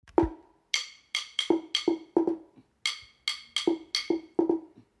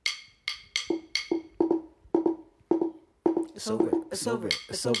It's over. It's over.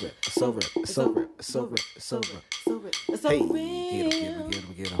 It's over. It's over. It's over. It's over. It's over. It's Hey, over.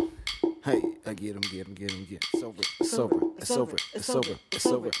 get him. Hey, I get him. It's over. It's over. It's over. It's over. It's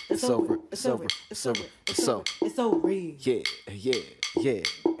over. It's over. It's over. It's over. It's over. It's over. Yeah.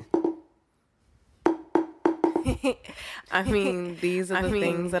 I mean, these are the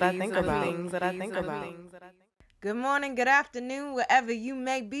things that I think about. Good morning, good afternoon, wherever you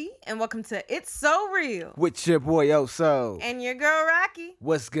may be, and welcome to It's So Real. With your boy Oso. And your girl Rocky.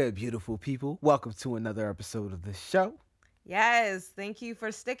 What's good, beautiful people? Welcome to another episode of the show. Yes, thank you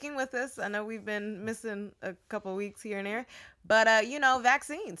for sticking with us. I know we've been missing a couple weeks here and there, but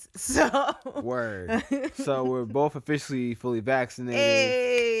vaccines. So Word. So we're both officially fully vaccinated.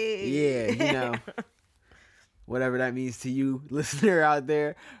 Hey. Yeah, whatever that means to you, listener out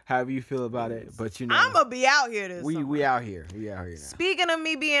there, however you feel about it. But I'm gonna be out here this summer. We out here. We out here now. Speaking of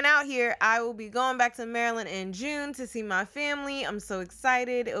me being out here, I will be going back to Maryland in June to see my family. I'm so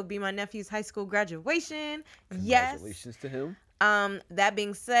excited. It'll be my nephew's high school graduation. Congratulations to him. That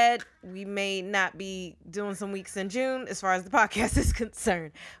being said, we may not be doing some weeks in June as far as the podcast is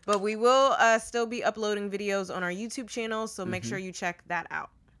concerned, but we will still be uploading videos on our YouTube channel, so make sure you check that out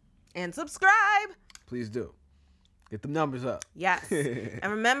and subscribe. Please do. Get the numbers up. Yes. And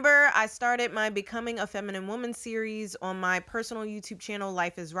remember, I started my Becoming a Feminine Woman series on my personal YouTube channel,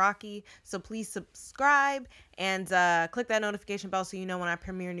 Life is Rocky. So please subscribe and click that notification bell so you know when I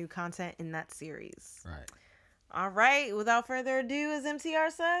premiere new content in that series. Right. All right. Without further ado, as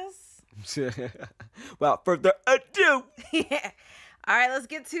MTR says. Without further ado. Yeah. All right. Let's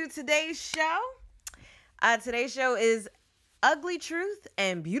get to today's show. Today's show is Ugly Truth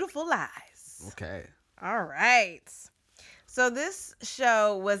and Beautiful Lies. Okay. All right. So this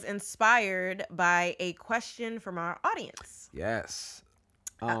show was inspired by a question from our audience. Yes.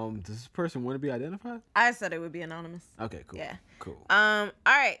 Does this person want to be identified? I said it would be anonymous. Okay, cool. Yeah. Cool. All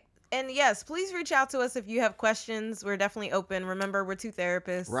right. And yes, please reach out to us if you have questions. We're definitely open. Remember, we're two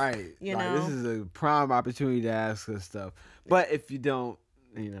therapists. Right. You like, know. This is a prime opportunity to ask us stuff. But if you don't,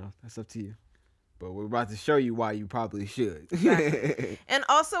 that's up to you. But we're about to show you why you probably should. Exactly. And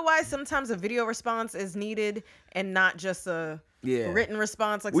also why sometimes a video response is needed and not just a written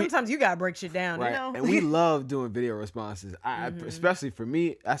response. Like sometimes you gotta break shit down, right. And we love doing video responses. I especially for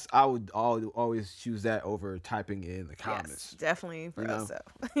me, I would always choose that over typing in the comments. Yes, definitely for us.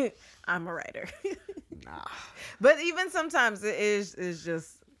 So I'm a writer. Nah. But even sometimes it is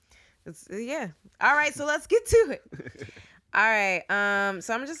just All right, so let's get to it. All right.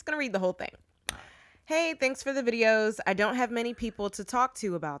 So I'm just gonna read the whole thing. Hey, thanks for the videos. I don't have many people to talk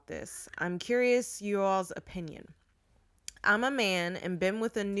to about this. I'm curious you all's opinion. I'm a man and been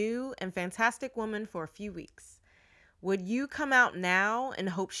with a new and fantastic woman for a few weeks. Would you come out now and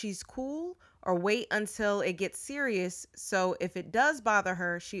hope she's cool, or wait until it gets serious so if it does bother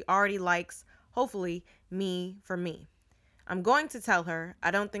her, she already likes, hopefully, me for me? I'm going to tell her.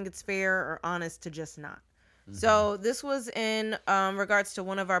 I don't think it's fair or honest to just not. So this was in regards to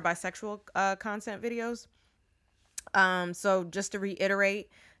one of our bisexual content videos. So just to reiterate,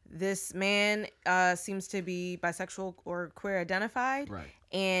 this man seems to be bisexual or queer identified. Right.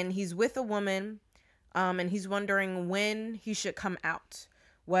 And he's with a woman and he's wondering when he should come out,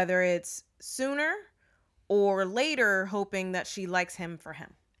 whether it's sooner or later, hoping that she likes him for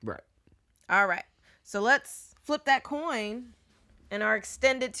him. Right. All right. So let's flip that coin. In our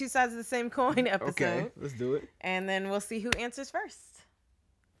extended Two Sides of the Same Coin episode. Okay, let's do it. And then we'll see who answers first.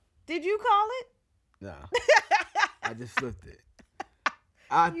 Did you call it? No. I just flipped it.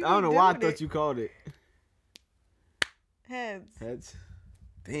 I don't know why I thought you called it. Heads.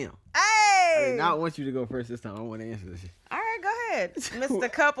 Damn. Hey! I did not want you to go first this time. I want to answer this shit. All right, go ahead. Mr.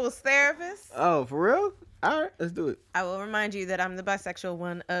 Couples Therapist. Oh, for real? All right, let's do it. I will remind you that I'm the bisexual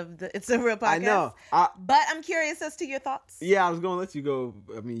one of the It's a Real podcast. I know. But I'm curious as to your thoughts. Yeah, I was going to let you go.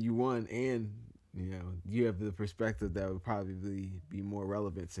 I mean, you won, and, you have the perspective that would probably be more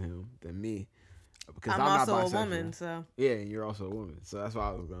relevant to him than me. Because I'm also not bisexual. a woman, so. Yeah, and you're also a woman. So that's why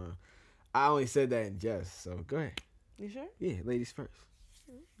I was going. I only said that in jest, so go ahead. You sure? Yeah, ladies first.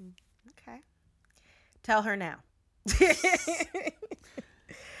 Okay. Tell her now.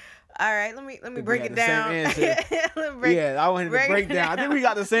 All right, let me break it down. I wanted to break down. I think we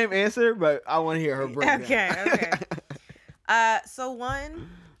got the same answer, but I want to hear her break down. Okay. So one,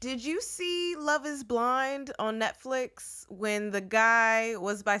 Did you see Love is Blind on Netflix when the guy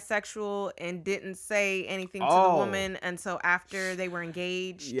was bisexual and didn't say anything to the woman until after they were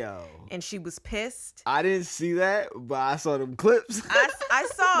engaged? Yo. And she was pissed. I didn't see that, but I saw them clips. I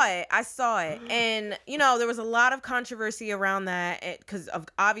saw it. I saw it. And, you know, there was a lot of controversy around that because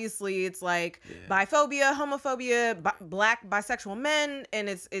obviously it's like biphobia, homophobia, black bisexual men. And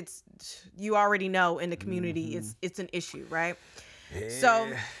it's you already know in the community, it's an issue, right? Yeah.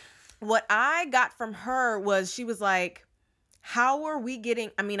 So what I got from her was she was like, how are we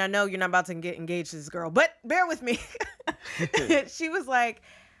getting, I mean, I know you're not about to get engaged to this girl, but bear with me. She was like,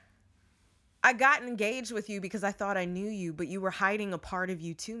 I got engaged with you because I thought I knew you, but you were hiding a part of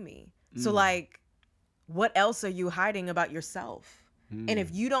you to me. So like, what else are you hiding about yourself? And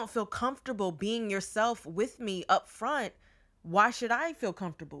if you don't feel comfortable being yourself with me up front, why should I feel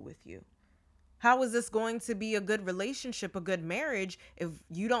comfortable with you? How is this going to be a good relationship, a good marriage, if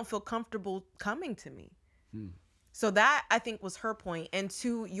you don't feel comfortable coming to me? So that, I think, was her point. And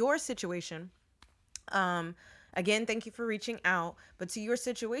to your situation, again, thank you for reaching out. But to your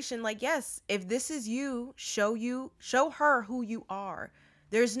situation, like, yes, if this is you, show her who you are.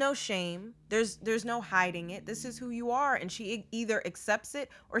 There's no shame. There's no hiding it. This is who you are. And she either accepts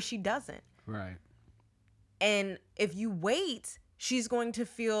it or she doesn't. Right. And if you wait, she's going to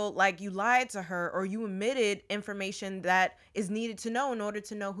feel like you lied to her or you omitted information that is needed to know in order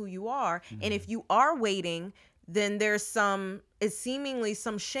to know who you are. And if you are waiting, then there's seemingly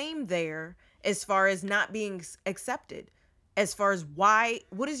some shame there as far as not being accepted, as far as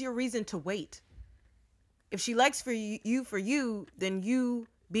what is your reason to wait? If she likes for you, then you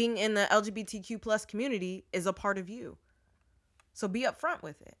being in the LGBTQ plus community is a part of you. So be upfront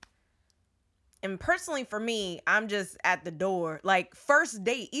with it. And personally for me, I'm just at the door. Like first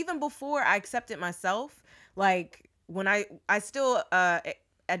date, even before I accepted myself, like when I still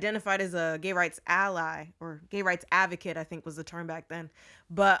identified as a gay rights ally or gay rights advocate, I think was the term back then.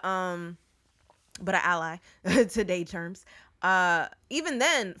 But an ally today terms. Even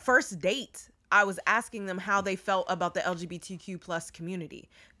then, first date, I was asking them how they felt about the LGBTQ plus community,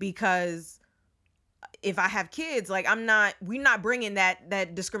 because if I have kids, like we're not bringing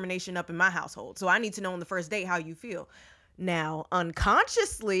that discrimination up in my household. So I need to know on the first date how you feel. Now,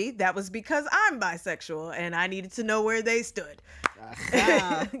 unconsciously, that was because I'm bisexual and I needed to know where they stood.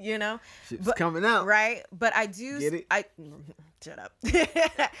 You know, shit's coming out, right? But I do. Get it? Shut up.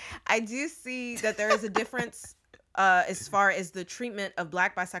 I do see that there is a difference as far as the treatment of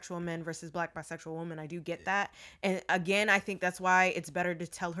black bisexual men versus black bisexual women. I do get that. And again, I think that's why it's better to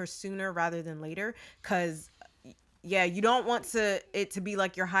tell her sooner rather than later. Because, yeah, you don't want it to be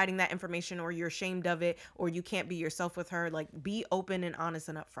like you're hiding that information or you're ashamed of it or you can't be yourself with her. Like, be open and honest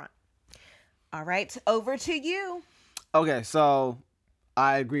and upfront. All right, over to you. Okay, so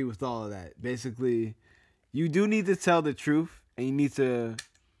I agree with all of that. Basically, you do need to tell the truth and you need to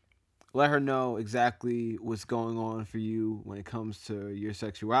let her know exactly what's going on for you when it comes to your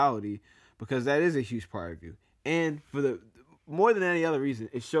sexuality, because that is a huge part of you. And for the more than any other reason,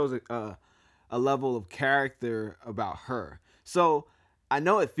 it shows a level of character about her. So I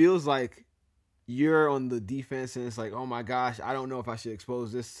know it feels like you're on the defense and it's like, oh my gosh, I don't know if I should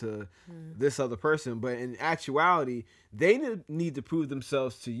expose this to this other person. But in actuality, they need to prove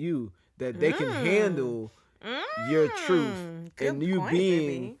themselves to you that they can handle your truth. Good and you point, being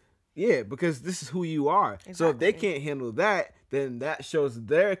baby. Yeah, because this is who you are. Exactly. So if they can't handle that, then that shows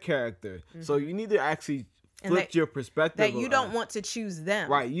their character. So you need to actually flip your perspective. That you don't want to choose them.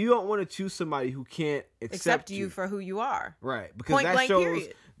 Right. You don't want to choose somebody who can't accept you for who you are. Right. Because that shows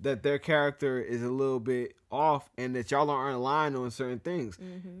that their character is a little bit off and that y'all aren't aligned on certain things.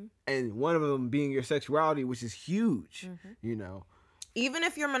 And one of them being your sexuality, which is huge, you know. Even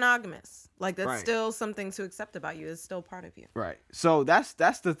if you're monogamous, like that's still something to accept about you. It's still part of you. Right. So that's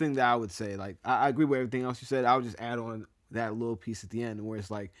the thing that I would say. Like, I agree with everything else you said. I would just add on that little piece at the end where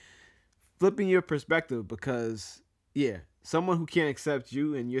it's like flipping your perspective, because someone who can't accept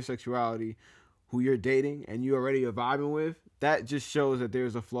you and your sexuality, who you're dating and you already are vibing with, that just shows that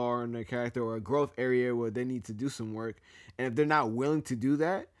there's a flaw in their character or a growth area where they need to do some work. And if they're not willing to do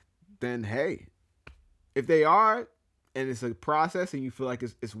that, then hey, if they are, and it's a process and you feel like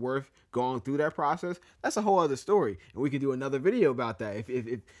it's worth going through that process, that's a whole other story. And we could do another video about that.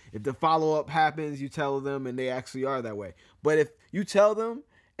 If the follow-up happens, you tell them and they actually are that way. But if you tell them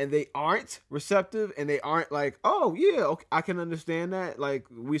and they aren't receptive and they aren't like, oh yeah, okay, I can understand that, like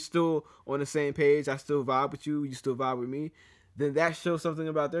we're still on the same page, I still vibe with you, you still vibe with me, then that shows something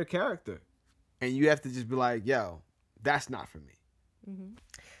about their character. And you have to just be like, yo, that's not for me.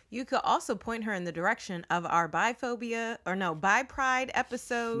 You could also point her in the direction of our bi pride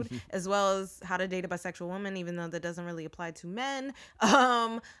episode, as well as how to date a bisexual woman, even though that doesn't really apply to men.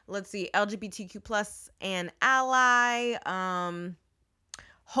 Let's see, LGBTQ plus and ally,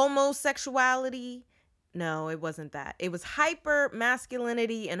 homosexuality. No, it wasn't that. It was hyper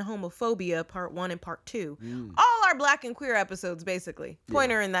masculinity and homophobia, part 1 and part 2. All our black and queer episodes, basically.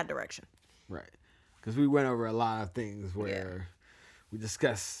 Point her in that direction. Right. Because we went over a lot of things where we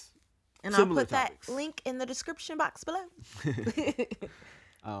discuss and I'll put topics. That link in the description box below.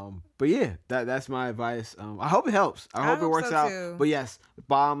 But yeah, that's my advice. I hope it helps. I hope it works so out. Too. But yes,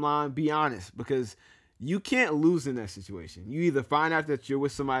 bottom line, be honest, because you can't lose in that situation. You either find out that you're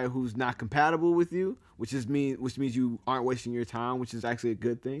with somebody who's not compatible with you, which means you aren't wasting your time, which is actually a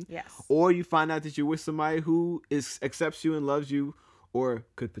good thing. Yes. Or you find out that you're with somebody who accepts you and loves you, or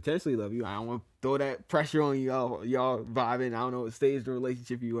could potentially love you. I don't want to throw that pressure on y'all vibing. I don't know what stage of the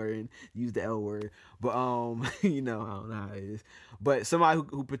relationship you are in. Use the L word. But, I don't know how it is. But somebody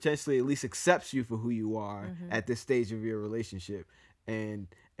who potentially at least accepts you for who you are at this stage of your relationship and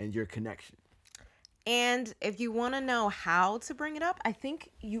your connection. And if you want to know how to bring it up, I think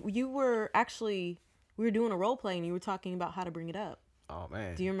you were actually, we were doing a role play and you were talking about how to bring it up. Oh,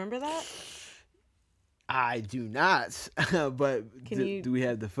 man. Do you remember that? I do not, but do we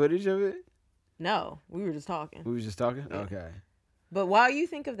have the footage of it? No, we were just talking. We were just talking? Yeah. Okay. But while you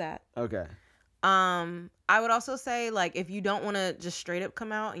think of that. Okay. I would also say, like, if you don't want to just straight up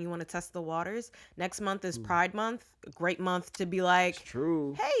come out and you want to test the waters, next month is Pride Month. A great month to be like, it's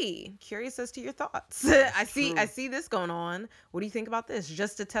true. Hey, curious as to your thoughts. I see this going on. What do you think about this?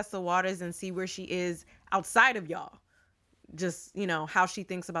 Just to test the waters and see where she is outside of y'all. Just, how she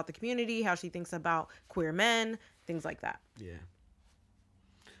thinks about the community, how she thinks about queer men, things like that. Yeah.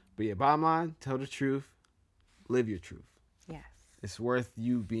 But yeah, bottom line, tell the truth, live your truth. Yes. It's worth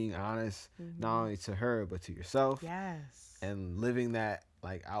you being honest, not only to her, but to yourself. Yes. And living that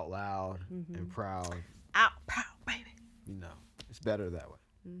like out loud and proud. Out proud, baby. It's better that way.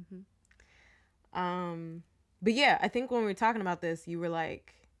 But yeah, I think when we were talking about this, you were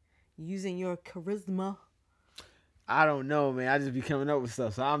like using your charisma. I don't know, man. I just be coming up with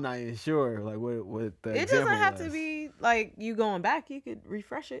stuff, so I'm not even sure. Like what the It doesn't have to be like you going back. You could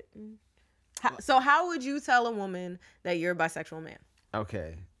refresh it. So how would you tell a woman that you're a bisexual man?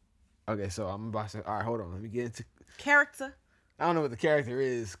 Okay, so I'm bisexual. All right, hold on. Let me get into character. I don't know what the character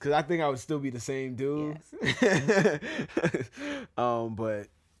is, because I think I would still be the same dude. Yes. But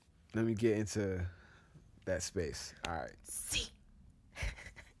let me get into that space. All right. See.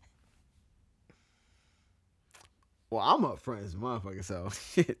 Well, I'm up front as a motherfucker, so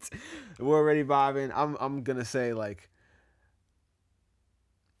shit. We're already vibing. I'm gonna say, like,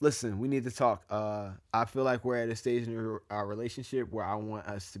 listen, we need to talk. I feel like we're at a stage in our relationship where I want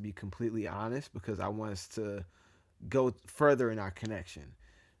us to be completely honest, because I want us to go further in our connection.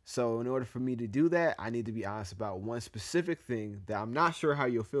 So in order for me to do that, I need to be honest about one specific thing that I'm not sure how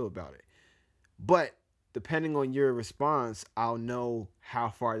you'll feel about it. But depending on your response, I'll know how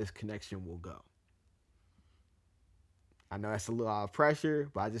far this connection will go. I know that's a lot of pressure,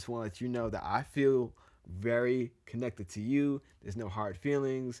 but I just want to let you know that I feel very connected to you. There's no hard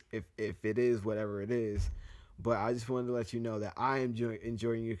feelings. If it is, whatever it is. But I just wanted to let you know that I am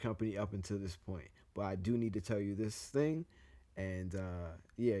enjoying your company up until this point. But I do need to tell you this thing. And,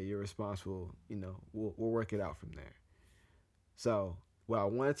 your response will, we'll work it out from there. So what I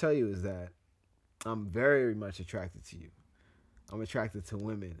want to tell you is that I'm very much attracted to you. I'm attracted to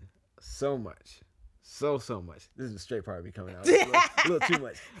women so much. So much. This is a straight part of me coming out. A little too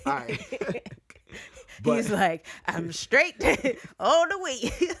much. All right. But, he's like, I'm straight all the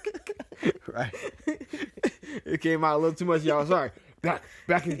way. Right. It came out a little too much, y'all. Sorry.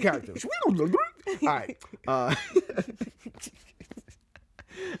 Back in character. All right.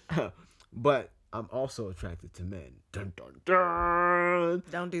 But I'm also attracted to men. Dun, dun, dun.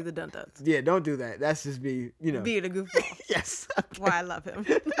 Don't do the dun-duns. Yeah, don't do that. That's just me, being a goofball. Yes. Why I love him.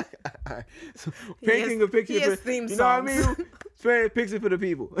 Right. So, painting a picture for theme you know what I songs. mean? Painting a picture for the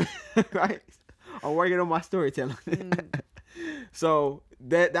people. Right? I'm working on my storytelling. So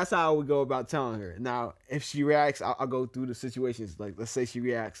that's how I would go about telling her. Now, if she reacts, I'll go through the situations. Like, let's say she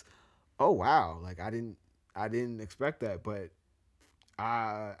reacts, "Oh wow, like I didn't expect that," but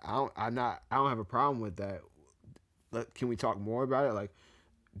I don't have a problem with that. Can we talk more about it? Like,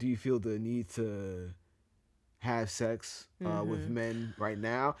 do you feel the need to have sex with men right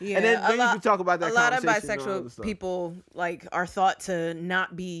now? Yeah, and then you can talk about that. A lot of conversation and all that bisexual stuff. people are thought to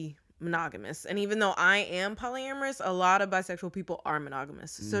not be monogamous, and even though I am polyamorous, a lot of bisexual people are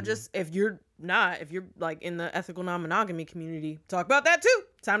monogamous. So just if you're like in the ethical non-monogamy community, talk about that too.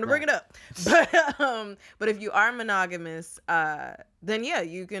 Time to bring it up. But if you are monogamous, then yeah,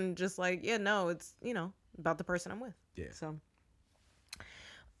 you can just like, yeah, no, it's, about the person I'm with. Yeah. So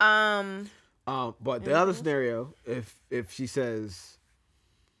but the other scenario, if she says,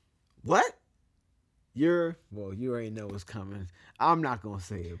 "What? You already know what's coming." I'm not gonna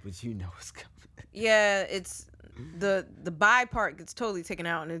say it, but you know what's coming. Yeah, it's the bi part gets totally taken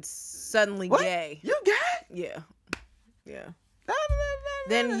out, and it's suddenly What? gay. You gay? Yeah.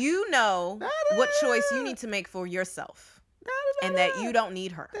 Then you know what choice you need to make for yourself, and that you don't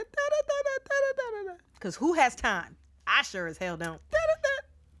need her. Because who has time? I sure as hell don't.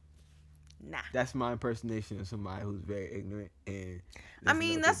 Nah. That's my impersonation of somebody who's very ignorant. And I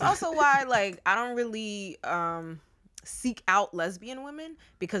mean, that's also why, like, I don't really seek out lesbian women,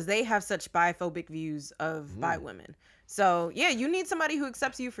 because they have such biphobic views of bi women. So, yeah, you need somebody who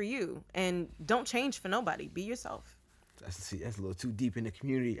accepts you for you, and don't change for nobody. Be yourself. That's a little too deep in the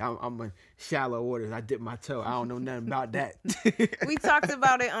community. I'm in shallow waters. I dip my toe. I don't know nothing about that. We talked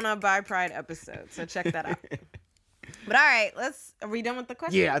about it on our Bi Pride episode, so check that out. But all right, are we done with the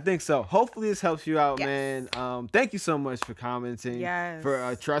question? Yeah, I think so. Hopefully this helps you out, Yes. man. Thank you so much for commenting, Yes.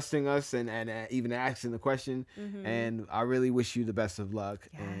 for trusting us and even asking the question. Mm-hmm. And I really wish you the best of luck.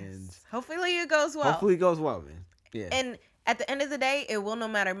 Yes. And hopefully it goes well. hopefully it goes well, man. Yeah. And at the end of the day, it will no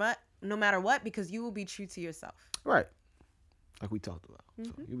matter what, because you will be true to yourself. Right. Like we talked about.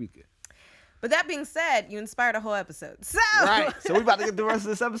 So you'll be good. But that being said, you inspired a whole episode. So Right. So we're about to get the rest of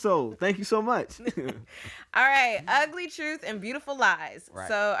this episode. Thank you so much. All right, ugly truth and beautiful lies. Right.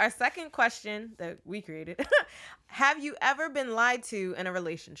 So our second question that we created: have you ever been lied to in a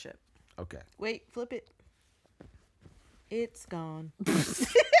relationship? Okay. Wait, flip it. It's gone.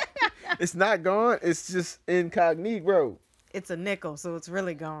 It's not gone. It's just incognito. It's a nickel, so it's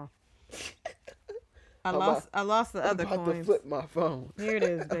really gone. I about- lost the other I'm about coins. to flip my phone. Here it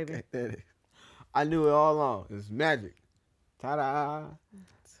is, baby. Okay, there it is. I knew it all along. It's magic. Ta-da.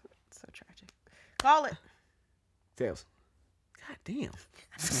 So tragic. Call it. Tails. God damn.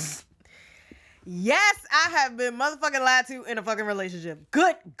 Yes, I have been motherfucking lied to in a fucking relationship.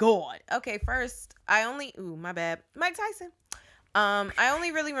 Good God. Okay, first, my bad. Mike Tyson. I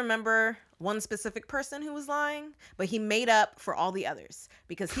only really remember one specific person who was lying, but he made up for all the others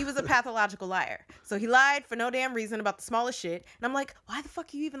because he was a pathological liar. So he lied for no damn reason about the smallest shit. And I'm like, why the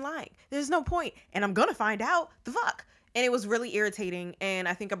fuck are you even lying? There's no point. And I'm gonna find out the fuck. And it was really irritating. And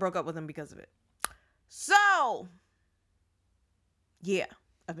I think I broke up with him because of it. So, yeah,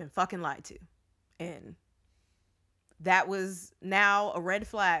 I've been fucking lied to. And that was now a red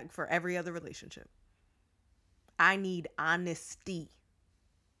flag for every other relationship. I need honesty.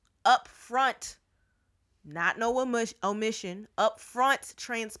 Up front. Not no omission. Up front,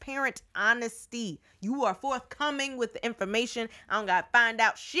 transparent honesty. You are forthcoming with the information. I don't gotta find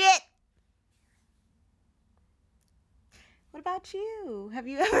out shit. What about you? Have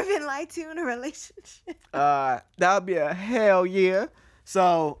you ever been lied to in a relationship? That would be a hell yeah.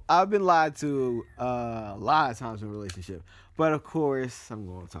 So I've been lied to a lot of times in a relationship. But of course, I'm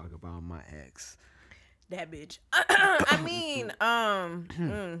going to talk about my ex. That bitch. I mean,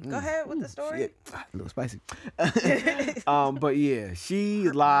 go ahead with the story. Shit. A little spicy. But yeah, she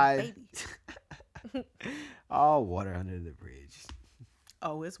lied. Baby. All water under the bridge.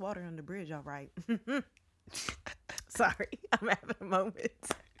 Oh, it's water on the bridge, all right. Sorry, I'm having a moment.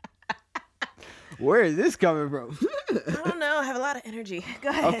 Where is this coming from? I don't know. I have a lot of energy. Go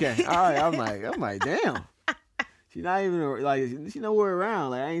ahead. Okay, all right. I'm like, damn. She's not even like she nowhere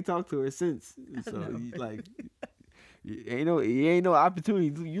around. Like I ain't talked to her since. So like, you ain't no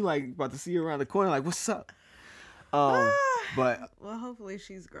opportunity. You like about to see her around the corner. Like, what's up? But well, hopefully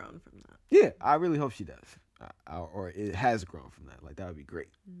she's grown from that. yeah, I really hope she does, or it has grown from that. Like that would be great.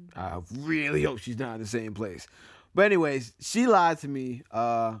 I really hope she's not in the same place. But anyways, she lied to me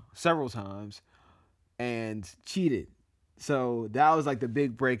several times and cheated. So that was like the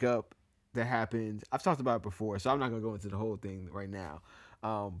big breakup that happened. I've talked about it before, so I'm not gonna go into the whole thing right now.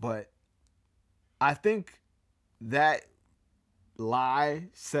 But I think that lie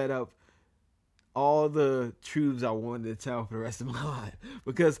set up all the truths I wanted to tell for the rest of my life,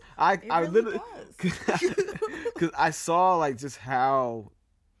 because I really literally because I saw like just how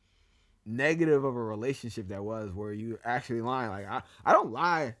negative of a relationship that was, where you actually lying. Like I don't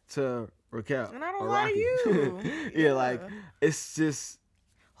lie to Raquel, and I don't or lie to Rocky. you. Yeah, like it's just.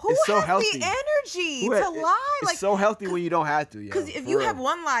 Who It's so has healthy. the energy Who to has- lie? It's Like, so healthy when you don't have to. because if you have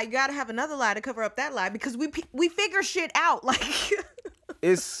one lie, you gotta have another lie to cover up that lie. Because we figure shit out. Like,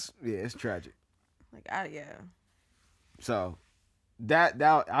 it's tragic. yeah. So that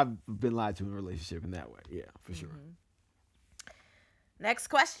I've been lied to in a relationship in that way. Yeah, for sure. Next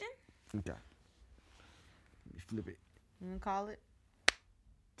question. Okay. Let me flip it. You gonna call it?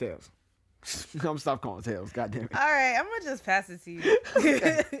 Tails. I'm gonna stop calling tails. God damn it. All right, I'm gonna just pass it to you.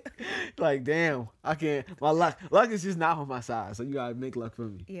 Like, damn, I can't. My luck is just not on my side. So you gotta make luck for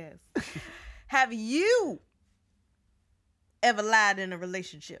me. Yes. Have you ever lied in a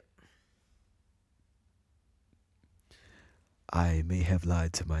relationship? I may have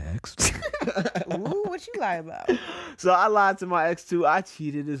lied to my ex. Ooh, what you lie about? So I lied to my ex too. I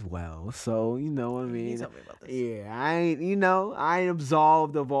cheated as well. So you know what I mean. You told me about this. Yeah, I ain't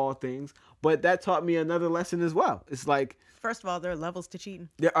absolved of all things. But that taught me another lesson as well. It's like, First of all, there are levels to cheating.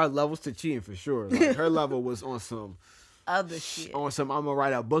 there are levels to cheating for sure. Like, her level was on some Other shit. I'm gonna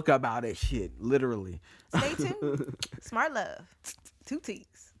write a book about it shit, literally. Stay tuned. Smart love. 2 T's.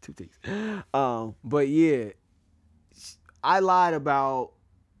 2 T's. But yeah, I lied about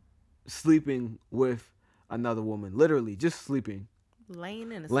sleeping with another woman. Literally, just sleeping.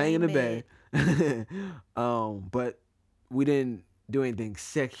 Laying in Laying the in the bed. But we didn't do anything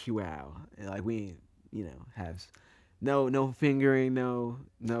sexual. Like, we didn't, have no fingering, no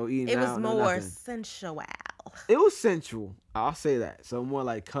eating It was out, no more nothing. sensual. It was sensual. I'll say that. So more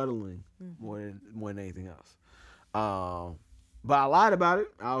like cuddling more than anything else. But I lied about it.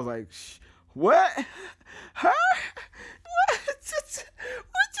 I was like, what? Her? What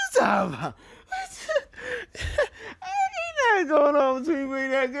you talking about? Ain't nothing going on between me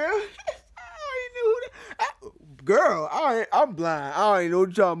and that girl. I already knew that. Girl, I'm blind. I already know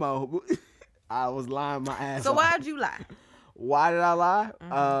what you're talking about. I was lying my ass So off. why'd you lie? Why did I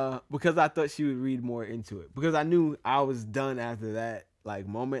lie? Because I thought she would read more into it. Because I knew I was done after that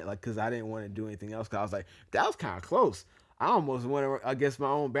moment. Because I didn't want to do anything else. Because I was like, that was kind of close. I almost went against my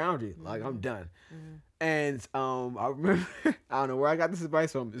own boundary. Like, I'm done. And I remember, I don't know where I got this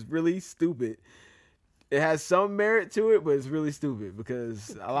advice from. It's really stupid. It has some merit to it, but it's really stupid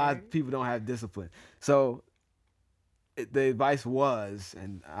because a lot of people don't have discipline. So the advice was,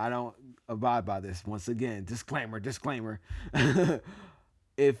 and I don't abide by this, once again, disclaimer.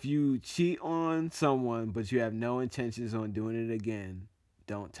 If you cheat on someone, but you have no intentions on doing it again,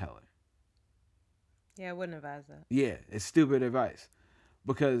 don't tell her. Yeah, I wouldn't advise that. Yeah, it's stupid advice.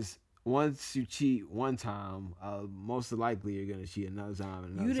 Because once you cheat one time, most likely you're going to cheat another time.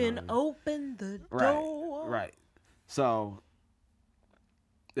 And You didn't open the door. Right. So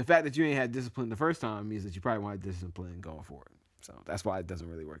the fact that you ain't had discipline the first time means that you probably want discipline going forward. So that's why it doesn't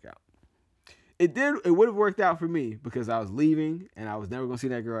really work out. It would have worked out for me because I was leaving and I was never going to see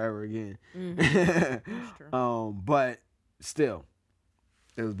that girl ever again. That's true. But still,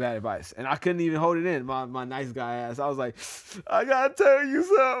 it was bad advice. And I couldn't even hold it in. My nice guy ass. I was like, I got to tell you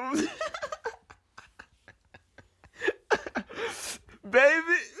something.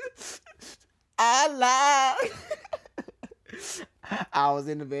 Baby, I lied. I was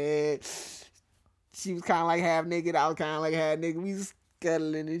in the bed. She was kind of like half naked. I was kind of like half naked. We was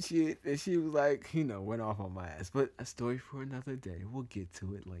cuddling and shit. And she was like, went off on my ass. But a story for another day. We'll get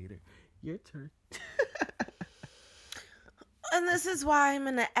to it later. Your turn. And this is why I'm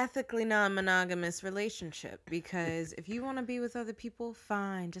in an ethically non-monogamous relationship. Because if you want to be with other people,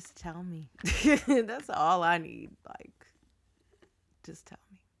 fine. Just tell me. That's all I need. Like, just tell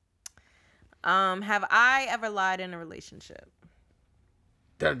me. Have I ever lied in a relationship?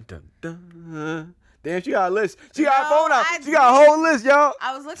 Dun, dun, dun. Damn, she got a list. She got a No, phone out. I She got a whole list, y'all.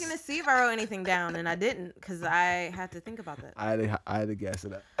 I was looking to see if I wrote anything down, and I didn't because I had to think about that. I had to guess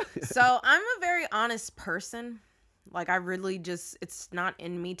it up. So I'm a very honest person. Like, I really just, it's not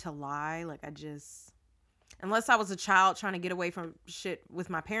in me to lie. Like, unless I was a child trying to get away from shit with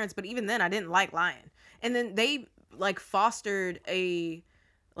my parents. But even then, I didn't like lying. And then they, fostered an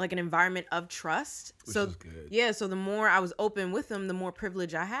environment of trust. Which so is good. Yeah, so the more I was open with them, the more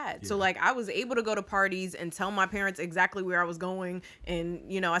privilege I had. Yeah. So I was able to go to parties and tell my parents exactly where I was going, and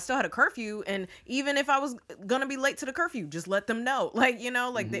I still had a curfew, and even if I was gonna be late to the curfew, just let them know.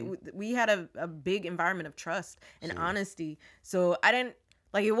 We had a big environment of trust and honesty. So I didn't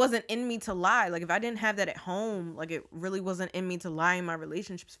it wasn't in me to lie. Like, if I didn't have that at home, it really wasn't in me to lie in my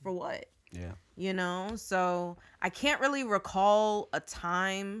relationships. For what? Yeah. So I can't really recall a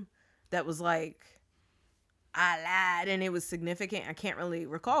time that was I lied and it was significant. I can't really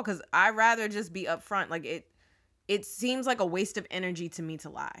recall because I'd rather just be upfront. It seems like a waste of energy to me to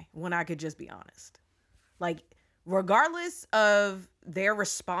lie when I could just be honest. Regardless of their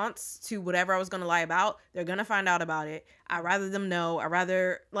response to whatever I was going to lie about, they're going to find out about it. I'd rather them know.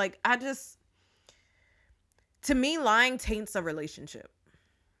 To me, lying taints a relationship.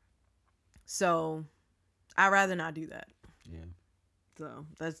 So, I'd rather not do that. Yeah. So,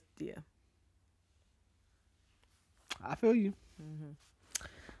 that's, yeah. I feel you.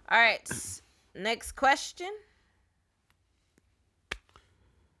 All right. Next question.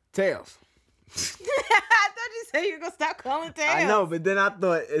 Tails. I thought you said you were going to stop calling tails. I know, but then I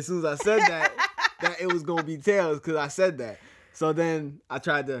thought as soon as I said that, that it was going to be tails because I said that. So then I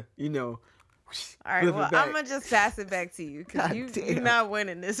tried to, all right, well, I'm going to just pass it back to you because you're not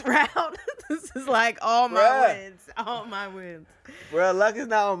winning this round. This is like all my wins. All my wins. Bro, luck is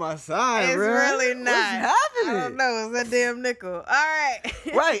not on my side, it's bro. Really not. What's happening? I don't know. It's that damn nickel. All right.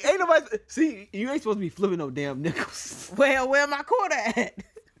 Right. Ain't nobody... See, you ain't supposed to be flipping no damn nickels. Well, where my quarter at?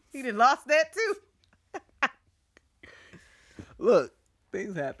 He done lost that too. Look,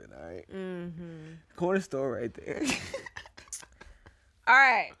 things happen, all right? Mm-hmm. Corner store right there. All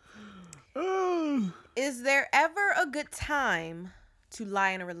right. Oh. Is there ever a good time to lie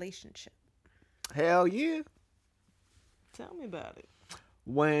in a relationship? Hell yeah. Tell me about it.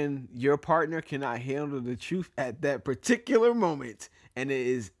 When your partner cannot handle the truth at that particular moment, and it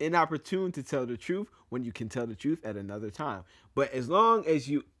is inopportune to tell the truth when you can tell the truth at another time. But as long as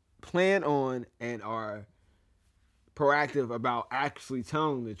you plan on and are proactive about actually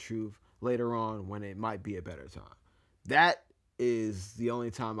telling the truth later on when it might be a better time, that is the only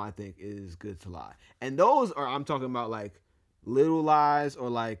time I think is good to lie. And those are, I'm talking about like little lies or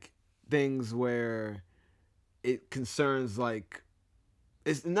like things where it concerns like,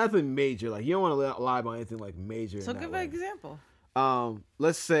 it's nothing major. Like you don't want to lie about anything like major. So give an example.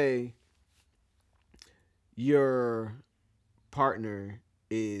 Let's say your partner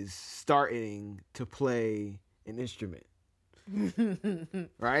is starting to play an instrument.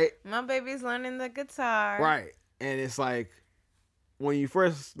 Right? My baby's learning the guitar. Right. And it's like when you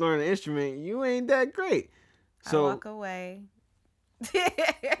first learn an instrument, you ain't that great. So I walk away.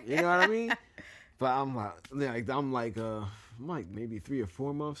 You know what I mean? But I'm like maybe 3 or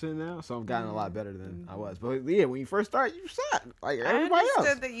 4 months in now, so I've gotten a lot better than I was. But yeah, when you first start, you suck like everybody else. I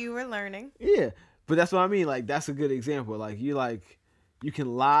understood that you were learning. Yeah, but that's what I mean. Like that's a good example. Like you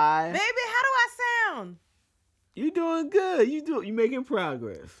can lie. Baby, how do I sound? You doing good. You making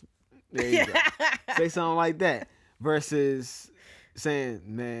progress. There you go. Say something like that versus saying,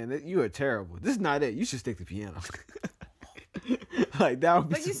 "Man, you are terrible. This is not it. You should stick to piano." Like that would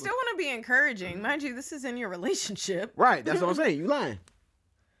be. But you still want to be encouraging, mind you. This is in your relationship, right? That's what I'm saying. You lying.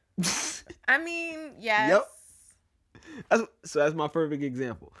 I mean, yes. Yep. That's my perfect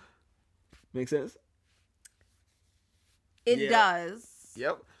example. Make sense? It does.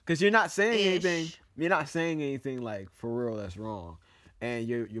 Yep. Because you're not saying anything. You're not saying anything like for real that's wrong, and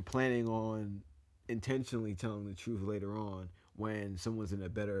you're planning on intentionally telling the truth later on when someone's in a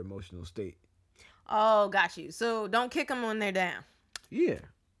better emotional state. Oh, got you. So don't kick them when they're down. Yeah.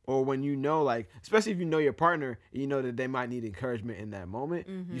 Or when you know, like, especially if you know your partner, you know that they might need encouragement in that moment.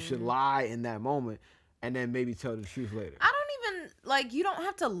 Mm-hmm. You should lie in that moment and then maybe tell the truth later. I don't even, like, you don't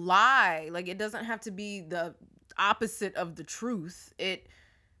have to lie. Like, it doesn't have to be the opposite of the truth. It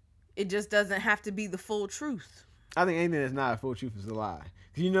just doesn't have to be the full truth. I think anything that's not a full truth is a lie.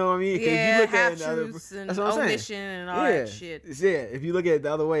 You know what I mean? Yeah, you look half truths and omission and all that shit. Yeah, if you look at it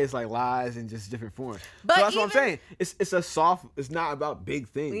the other way, it's like lies in just different forms. But so that's what I'm saying. It's a soft. It's not about big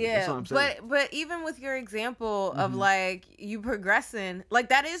things. Yeah, that's what I'm saying. But even with your example of like you progressing, like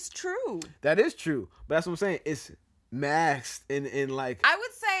that is true. That is true. But that's what I'm saying. It's masked in like. I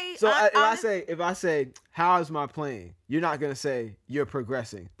would say. So if I say how is my playing, you're not gonna say you're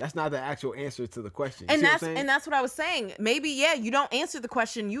progressing. That's not the actual answer to the question. And that's what I was saying. Maybe you don't answer the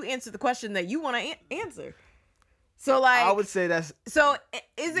question. You answer the question that you want to answer. So like I would say that's. So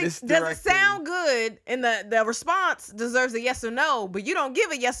does it sound good? And the response deserves a yes or no, but you don't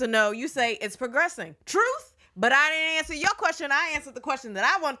give a yes or no. You say it's progressing. Truth. But I didn't answer your question. I answered the question that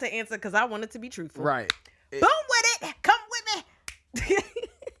I wanted to answer because I wanted to be truthful. Right. Boom with it. Come with me.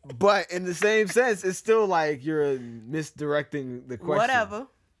 But in the same sense, it's still like you're misdirecting the question. Whatever.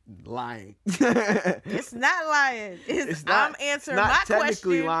 Lying. It's not lying. It's not, I'm answering my question. Not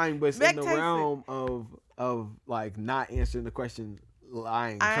technically lying, but it's in the realm of like not answering the question,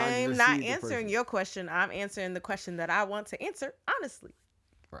 lying. I'm not answering your question. I'm answering the question that I want to answer honestly.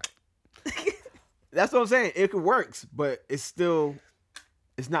 Right. That's what I'm saying. It works, but it's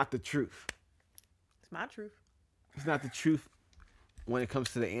not the truth. It's my truth. It's not the truth when it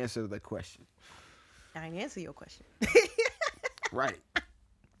comes to the answer to the question. I didn't answer your question. Right.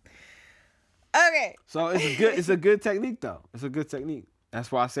 Okay. So it's a good technique though. It's a good technique.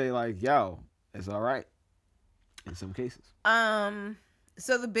 That's why I say like, it's all right in some cases.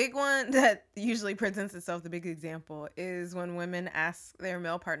 So the big one that usually presents itself, the big example, is when women ask their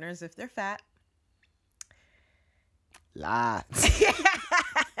male partners if they're fat. Lie.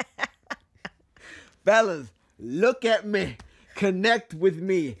 Fellas, look at me. Connect with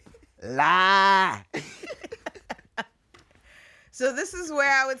me. Lie. So this is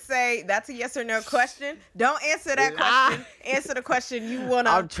where I would say that's a yes or no question. Don't answer that question. Answer the question you wanna.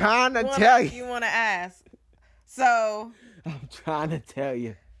 I'm trying to tell you. You wanna ask. So. I'm trying to tell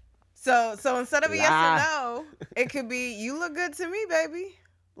you. So instead of a yes or no, it could be you look good to me, baby.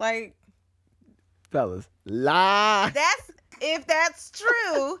 Like. Fellas, lie. If that's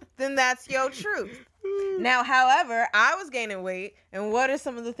true, then that's your truth. Now, however, I was gaining weight, and what are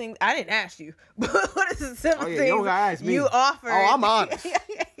some of the things I didn't ask you? But what are some of the things you offered? Oh, I'm honest.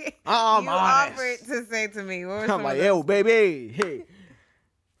 I'm honest. Offered to say to me. What were I'm like, yo, baby, hey,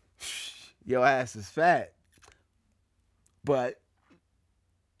 your ass is fat, but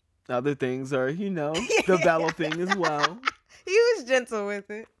other things are, developing as well. He was gentle with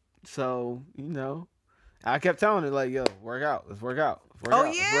it. So, I kept telling her, like, yo, work out. Let's work out. Oh,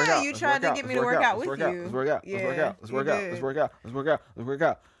 yeah. You tried to get me to work out with you. Let's work out. Let's work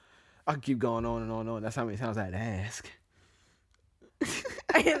out. I can keep going on and on and on. That's how many times I had to ask.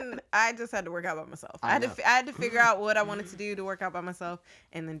 And I just had to work out by myself. I had to figure out what I wanted to do to work out by myself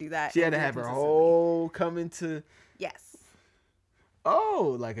and then do that. She had to have her whole come into... Yes.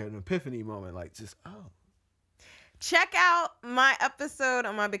 Oh, like an epiphany moment. Like, just, oh. Check out my episode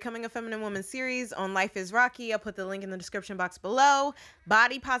on my Becoming a Feminine Woman series on Life is Rocky. I'll put the link in the description box below.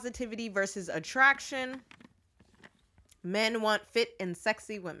 Body positivity versus attraction. Men want fit and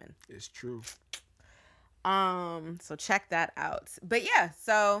sexy women. It's true. So check that out. But yeah,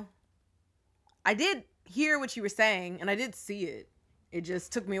 so I did hear what you were saying and I did see it. It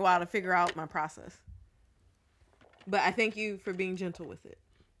just took me a while to figure out my process. But I thank you for being gentle with it.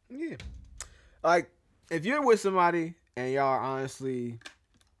 Yeah. Like, if you're with somebody and y'all are honestly,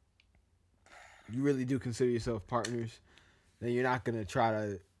 you really do consider yourself partners, then you're not going to try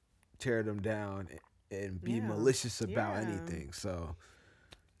to tear them down and be malicious about anything. So,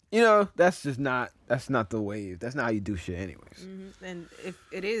 that's not the wave. That's not how you do shit anyways. Mm-hmm. And if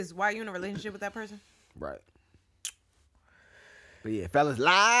it is, why are you in a relationship with that person? Right. But yeah, fellas,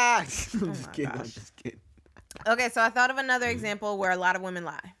 lie. I'm just kidding. Okay, so I thought of another example where a lot of women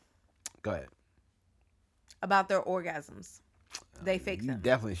lie. Go ahead. About their orgasms. They fake them. You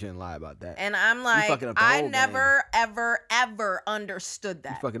definitely shouldn't lie about that. And I'm like, I never, ever understood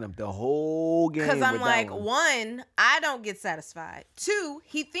that. You fucking up the whole game. Because I'm like, one, I don't get satisfied. Two,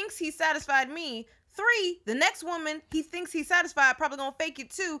 he thinks he satisfied me. Three, the next woman he thinks he's satisfied probably gonna fake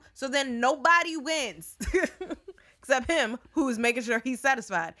it too. So then nobody wins. Except him, who's making sure he's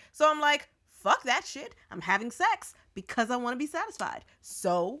satisfied. So I'm like, fuck that shit. I'm having sex because I want to be satisfied.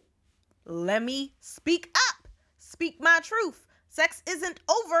 So let me speak up. Speak my truth. Sex isn't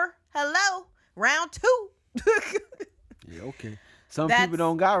over. Hello. Round 2. Yeah, okay. Some people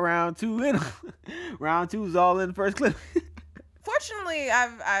don't got round 2 in them. Round 2 is all in the first clip. Fortunately,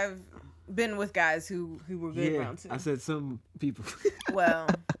 I've been with guys who were good round 2. I said some people. Well,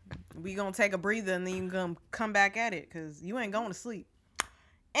 we gonna take a breather and then you can come back at it because you ain't going to sleep.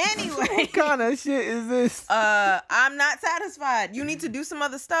 Anyway, what kind of shit is this? I'm not satisfied. You need to do some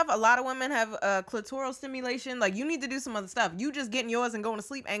other stuff. A lot of women have clitoral stimulation. Like, you need to do some other stuff. You just getting yours and going to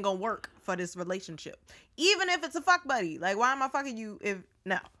sleep ain't gonna work for this relationship. Even if it's a fuck buddy. Like, why am I fucking you if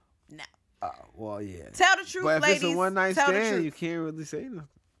no. Well, yeah. Tell the truth, but if ladies. it's a one night stand, you can't really say nothing.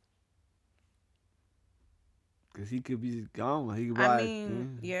 Because he could be gone. He could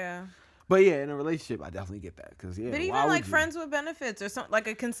be yeah. But yeah, in a relationship, I definitely get that. But even like friends with benefits or something, like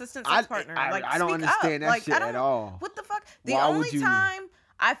a consistent sex partner. I don't understand that shit at all. What the fuck? The only time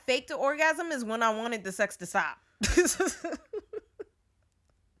I faked the orgasm is when I wanted the sex to stop.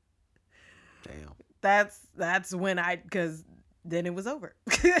 Damn. That's when because then it was over.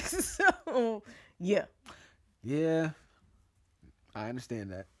 So, yeah. Yeah. I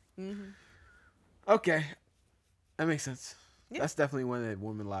understand that. Mm-hmm. Okay. That makes sense. Yeah. That's definitely one that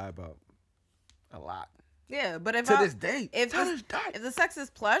women lie about a lot. Yeah, but if this day, if the sex is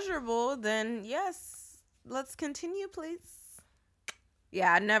pleasurable, then yes, let's continue, please.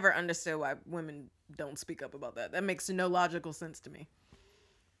 Yeah, I never understood why women don't speak up about that. That makes no logical sense to me.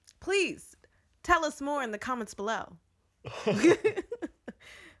 Please tell us more in the comments below.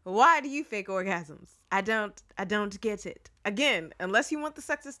 Why do you fake orgasms? I don't get it. Again, unless you want the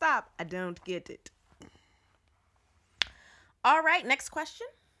sex to stop, I don't get it. All right, next question.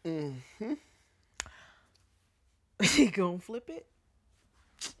 Mm-hmm. You gonna flip it?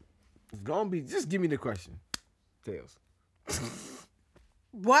 It's gonna be. Just give me the question. Tails.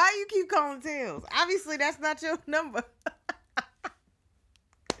 Why you keep calling Tails? Obviously, that's not your number.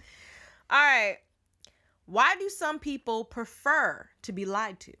 All right. Why do some people prefer to be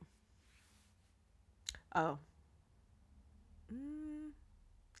lied to? Oh.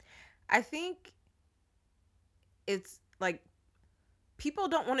 I think it's like people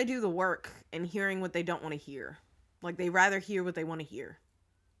don't want to do the work and hearing what they don't want to hear. Like they rather hear what they want to hear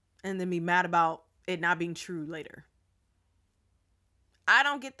and then be mad about it not being true later. I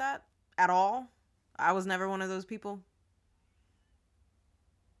don't get that at all. I was never one of those people.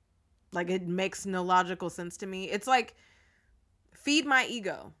 Like it makes no logical sense to me. It's like feed my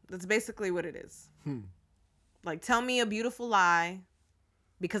ego. That's basically what it is. Like tell me a beautiful lie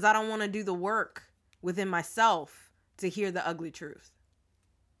because I don't want to do the work within myself to hear the ugly truth.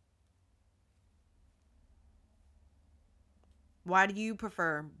 Why do you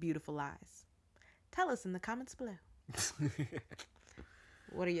prefer beautiful lies? Tell us in the comments below.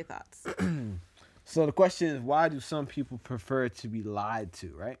 What are your thoughts? So the question is, why do some people prefer to be lied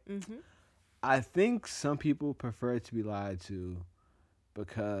to, right? Mm-hmm. I think some people prefer to be lied to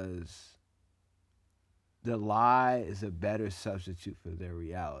because the lie is a better substitute for their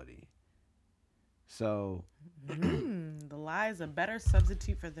reality. So The lie is a better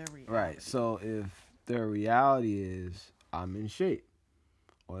substitute for their reality. right. So if their reality is I'm in shape,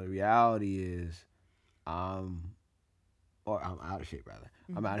 or the reality is I'm out of shape rather.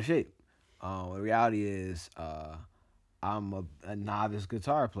 Mm-hmm. I'm out of shape. The reality is I'm a novice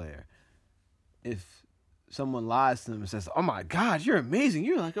guitar player. If someone lies to them and says, "Oh my God, you're amazing.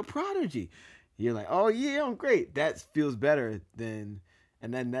 You're like a prodigy," you're like, "Oh yeah, I'm great." That feels better than,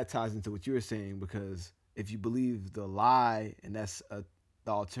 and then that ties into what you were saying, because if you believe the lie and that's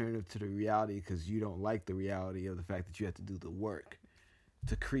the alternative to the reality, because you don't like the reality of the fact that you have to do the work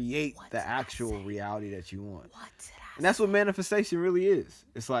to create the actual reality that you want. And that's what manifestation really is.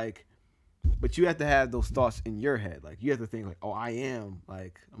 It's like, but you have to have those thoughts in your head. Like you have to think like, oh, I am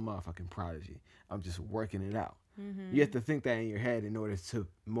like a motherfucking prodigy. I'm just working it out. Mm-hmm. You have to think that in your head in order to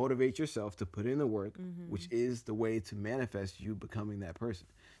motivate yourself to put in the work, which is the way to manifest you becoming that person.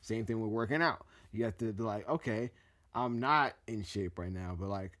 Same thing with working out. You have to be like, okay, I'm not in shape right now, but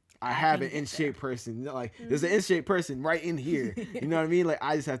like I have an in shape person. Like there's an in shape person right in here. You know what I mean? Like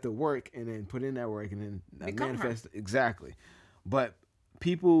I just have to work and then put in that work and then manifest. Exactly. But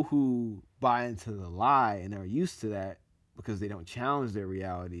people who buy into the lie and are used to that because they don't challenge their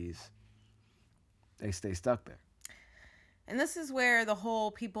realities, they stay stuck there. And this is where the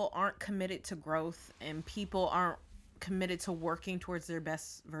whole people aren't committed to growth and people aren't committed to working towards their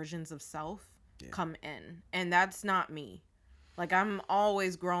best versions of self come in. And that's not me. Like I'm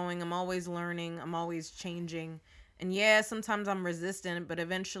always growing, I'm always learning, I'm always changing. And yeah, sometimes I'm resistant, but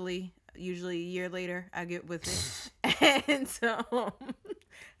eventually, usually a year later, I get with it. And so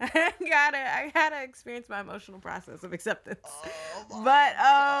I gotta experience my emotional process of acceptance.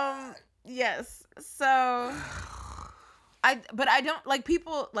 Yes. So I don't like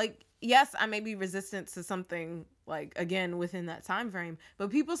people like, yes, I may be resistant to something like again within that time frame, but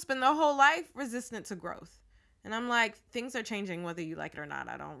people spend their whole life resistant to growth. And I'm like, things are changing whether you like it or not.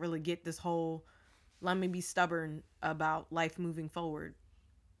 I don't really get this whole let me be stubborn about life moving forward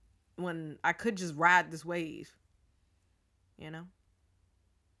when I could just ride this wave, you know?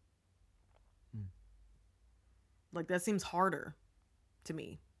 Like that seems harder to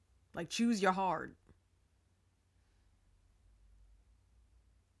me. Like choose your hard.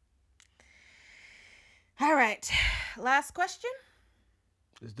 All right. Last question.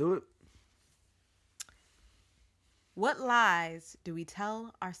 Let's do it. What lies do we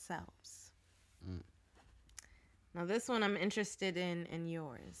tell ourselves? Now this one I'm interested in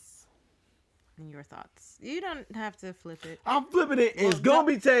yours. In your thoughts. You don't have to flip it. I'm flipping it. It's gonna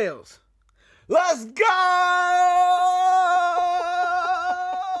be tails. Let's go!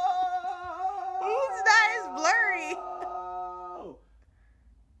 It's not as blurry.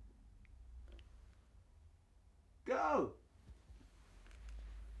 Go.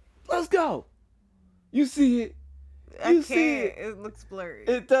 Let's go. You see it. I can't. See it. It looks blurry.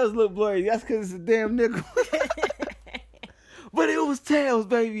 It does look blurry. That's because it's a damn nickel. But it was tails,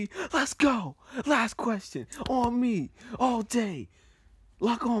 baby. Let's go. Last question. On me. All day.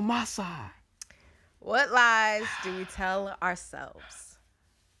 Luck on my side. What lies do we tell ourselves?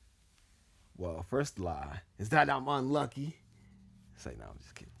 Well, first lie is that I'm unlucky. Say no, I'm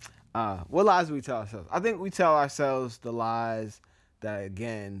just kidding. What lies do we tell ourselves? I think we tell ourselves the lies that,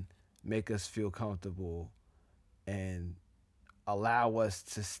 again, make us feel comfortable and allow us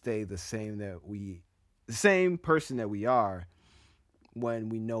to stay the same person that we are when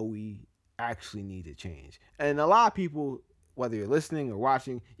we know we actually need to change. And a lot of people, whether you're listening or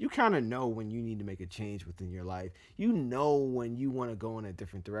watching, you kind of know when you need to make a change within your life. You know when you want to go in a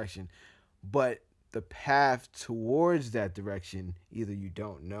different direction. But the path towards that direction, either you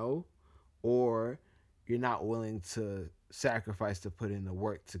don't know or you're not willing to sacrifice to put in the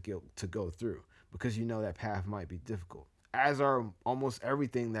work to go through, because you know that path might be difficult. As are almost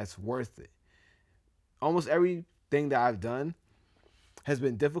everything that's worth it. Almost everything that I've done has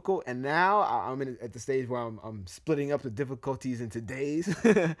been difficult, and now I'm at the stage where I'm splitting up the difficulties into days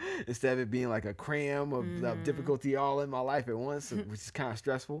instead of it being like a cram of difficulty all in my life at once, which is kind of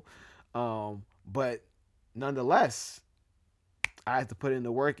stressful. But nonetheless, I have to put in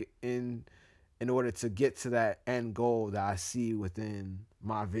the work in order to get to that end goal that I see within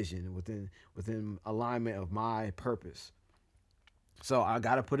my vision, within alignment of my purpose. So I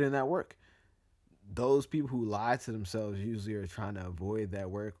got to put in that work. Those people who lie to themselves usually are trying to avoid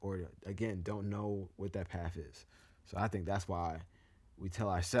that work, or again, don't know what that path is. So I think that's why we tell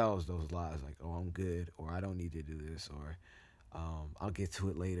ourselves those lies, like, oh, I'm good, or I don't need to do this, or I'll get to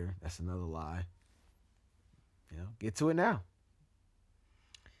it later. That's another lie. Get to it now.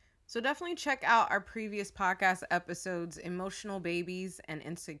 So definitely check out our previous podcast episodes, Emotional Babies and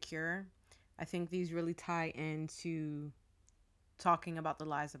Insecure. I think these really tie into talking about the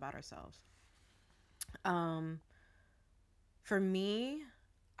lies about ourselves. For me,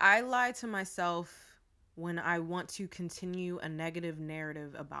 I lie to myself when I want to continue a negative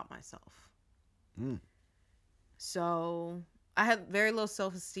narrative about myself. So I had very low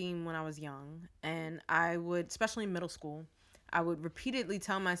self-esteem when I was young, and I would, especially in middle school, I would repeatedly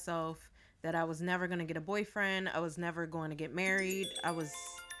tell myself that I was never going to get a boyfriend. I was never going to get married.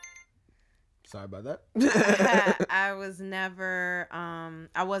 Sorry about that. I was never,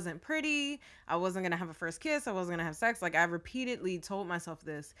 I wasn't pretty. I wasn't going to have a first kiss. I wasn't going to have sex. Like, I repeatedly told myself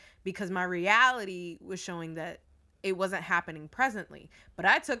this because my reality was showing that it wasn't happening presently. But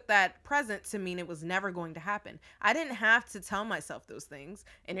I took that present to mean it was never going to happen. I didn't have to tell myself those things,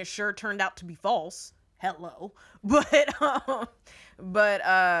 and it sure turned out to be false. Hello. But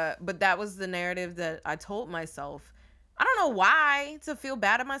that was the narrative that I told myself. I don't know why, to feel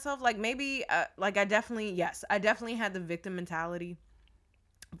bad at myself. Like, maybe, I definitely had the victim mentality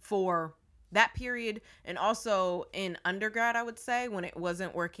for that period. And also in undergrad, I would say, when it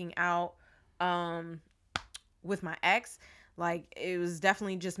wasn't working out with my ex, like, it was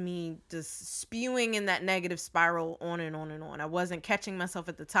definitely just me just spewing in that negative spiral on and on and on. I wasn't catching myself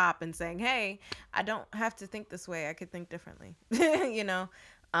at the top and saying, hey, I don't have to think this way. I could think differently,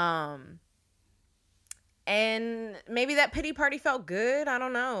 And maybe that pity party felt good. I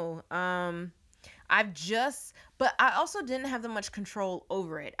don't know. But I also didn't have that much control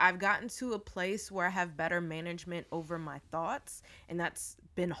over it. I've gotten to a place where I have better management over my thoughts, and that's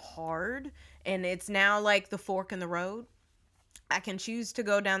been hard. And it's now like the fork in the road. I can choose to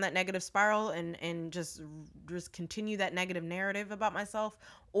go down that negative spiral and just continue that negative narrative about myself,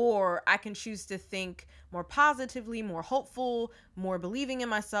 or I can choose to think more positively, more hopeful, more believing in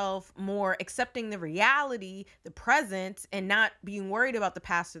myself, more accepting the reality, the present, and not being worried about the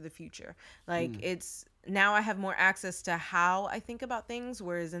past or the future. Like, it's now I have more access to how I think about things,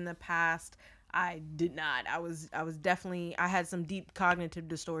 whereas in the past I did not. I was definitely, I had some deep cognitive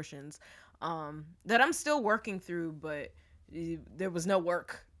distortions that I'm still working through, but there was no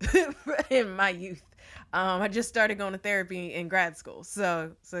work in my youth. I just started going to therapy in grad school.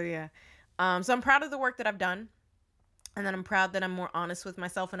 So yeah. So I'm proud of the work that I've done. And then I'm proud that I'm more honest with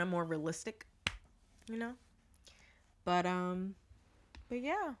myself and I'm more realistic, But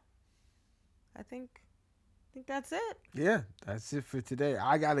yeah. I think that's it. Yeah, that's it for today.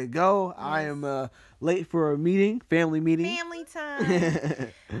 I gotta go. Yes. I am late for a family meeting. Family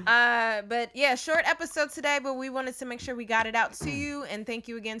time. But yeah, short episode today, but we wanted to make sure we got it out to you. And thank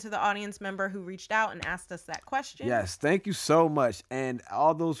you again to the audience member who reached out and asked us that question. Yes, thank you so much. And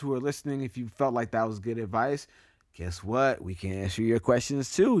all those who are listening, if you felt like that was good advice, guess what? We can answer your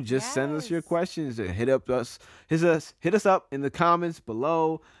questions too. Just send us your questions and hit us up in the comments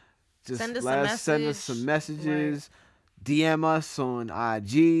below. Just send us some messages, right. DM us on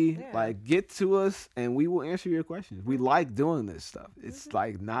IG, get to us, and we will answer your questions. We like doing this stuff. It's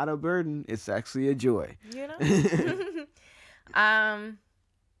like not a burden. It's actually a joy.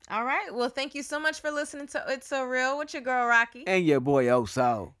 All right. Well, thank you so much for listening to It's So Real with your girl, Rocky. And your boy,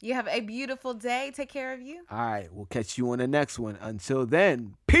 Oso. You have a beautiful day. Take care of you. All right. We'll catch you on the next one. Until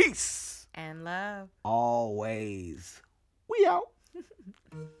then, peace. And love. Always. We out.